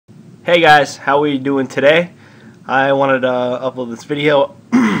Hey guys, how are we doing today? I wanted to upload this video.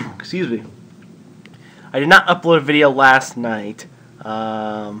 Excuse me. I did not upload a video last night.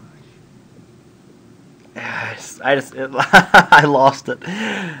 I lost it.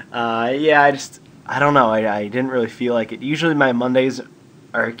 Yeah, I don't know. I didn't really feel like it. Usually my Mondays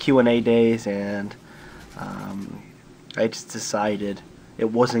are Q&A days, and I just decided it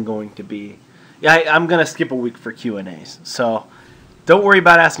wasn't going to be. Yeah, I'm gonna skip a week for Q&As. So don't worry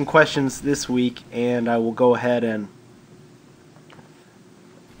about asking questions this week, and I will go ahead and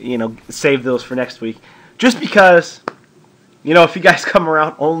save those for next week. Just because, if you guys come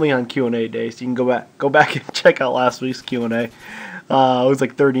around only on Q&A days, you can go back and check out last week's Q&A. It was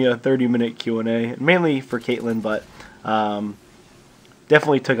like a 30-minute Q&A, mainly for Caitlin, but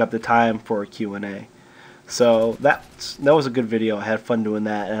definitely took up the time for a Q&A. So that was a good video. I had fun doing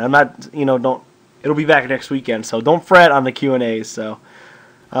that, and I'm not, it'll be back next weekend, so don't fret on the Q&As. So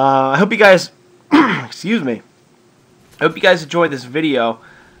I hope you guys, excuse me, I hope you guys enjoyed this video.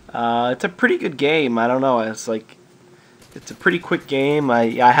 It's a pretty good game. I don't know. It's a pretty quick game.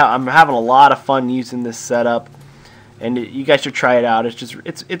 I'm having a lot of fun using this setup, and you guys should try it out.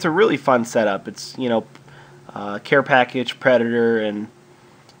 It's a really fun setup. It's care package, Predator, and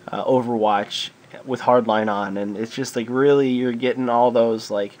Overwatch with hardline on, and it's just like really you're getting all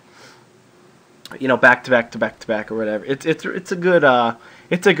those back to back to back to back or whatever. It's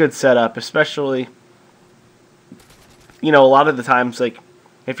a good setup, especially a lot of the times, like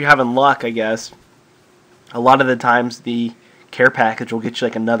if you're having luck, I guess a lot of the times the care package will get you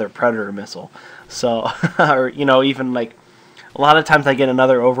like another Predator missile. So or even like a lot of times I get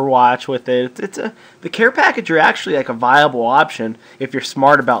another Overwatch with it. The care package are actually like a viable option if you're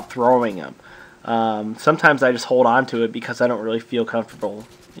smart about throwing them. Sometimes I just hold on to it because I don't really feel comfortable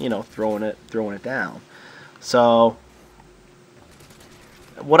throwing it down. So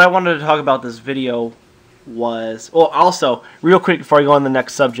what I wanted to talk about this video was, well, also real quick before I go on the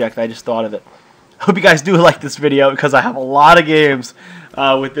next subject, I just thought of it. I hope you guys do like this video because I have a lot of games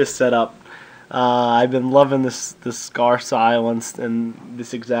with this setup. I've been loving this Scar Silence and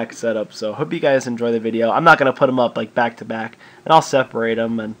this exact setup, so hope you guys enjoy the video. I'm not gonna put them up like back to back, and I'll separate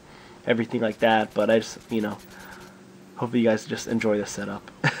them and everything like that, but I just hope you guys just enjoy the setup.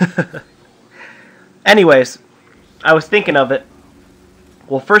 Anyways, I was thinking of it.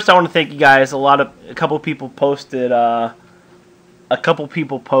 Well, first I want to thank you guys. A couple people posted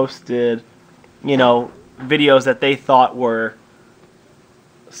videos that they thought were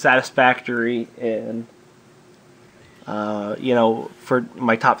satisfactory and for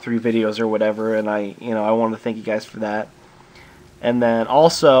my top 3 videos or whatever, and I want to thank you guys for that. And then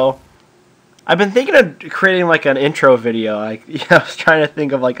also I've been thinking of creating like an intro video. I was trying to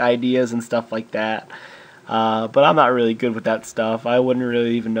think of like ideas and stuff like that, but I'm not really good with that stuff. I wouldn't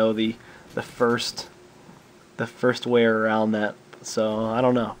really even know the first way around that, so I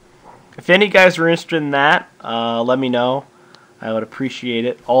don't know. If any of you guys are interested in that, let me know. I would appreciate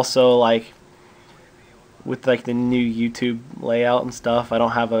it. Also, like with like the new YouTube layout and stuff, I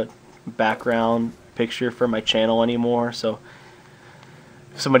don't have a background picture for my channel anymore, so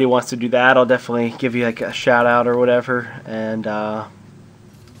if somebody wants to do that, I'll definitely give you like a shout out or whatever. And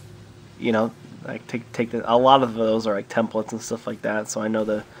like take a lot of those are like templates and stuff like that, so I know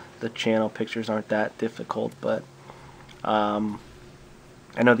the channel pictures aren't that difficult, but I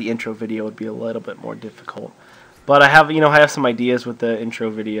know the intro video would be a little bit more difficult. But I have some ideas with the intro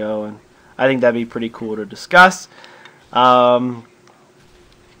video, and I think that'd be pretty cool to discuss. And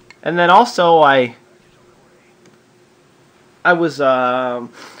then also I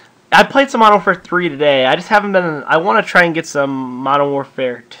played some Modern Warfare 3 today. I just haven't been. I want to try and get some Modern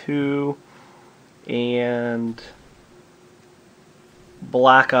Warfare 2 and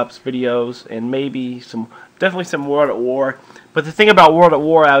Black Ops videos, and maybe definitely some World at War. But the thing about World at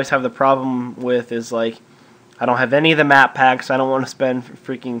War I always have the problem with is like I don't have any of the map packs. I don't want to spend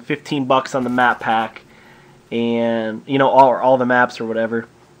freaking $15 on the map pack, and all the maps or whatever.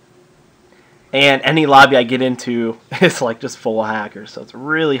 And any lobby I get into is like just full of hackers, so it's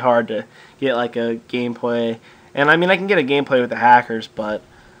really hard to get like a gameplay. And I mean, I can get a gameplay with the hackers, but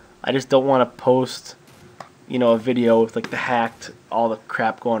I just don't want to post, a video with like all the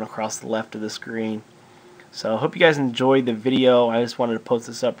crap going across the left of the screen. So I hope you guys enjoyed the video. I just wanted to post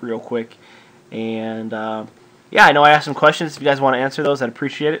this up real quick, and yeah, I know I asked some questions. If you guys want to answer those, I'd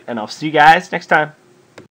appreciate it, and I'll see you guys next time.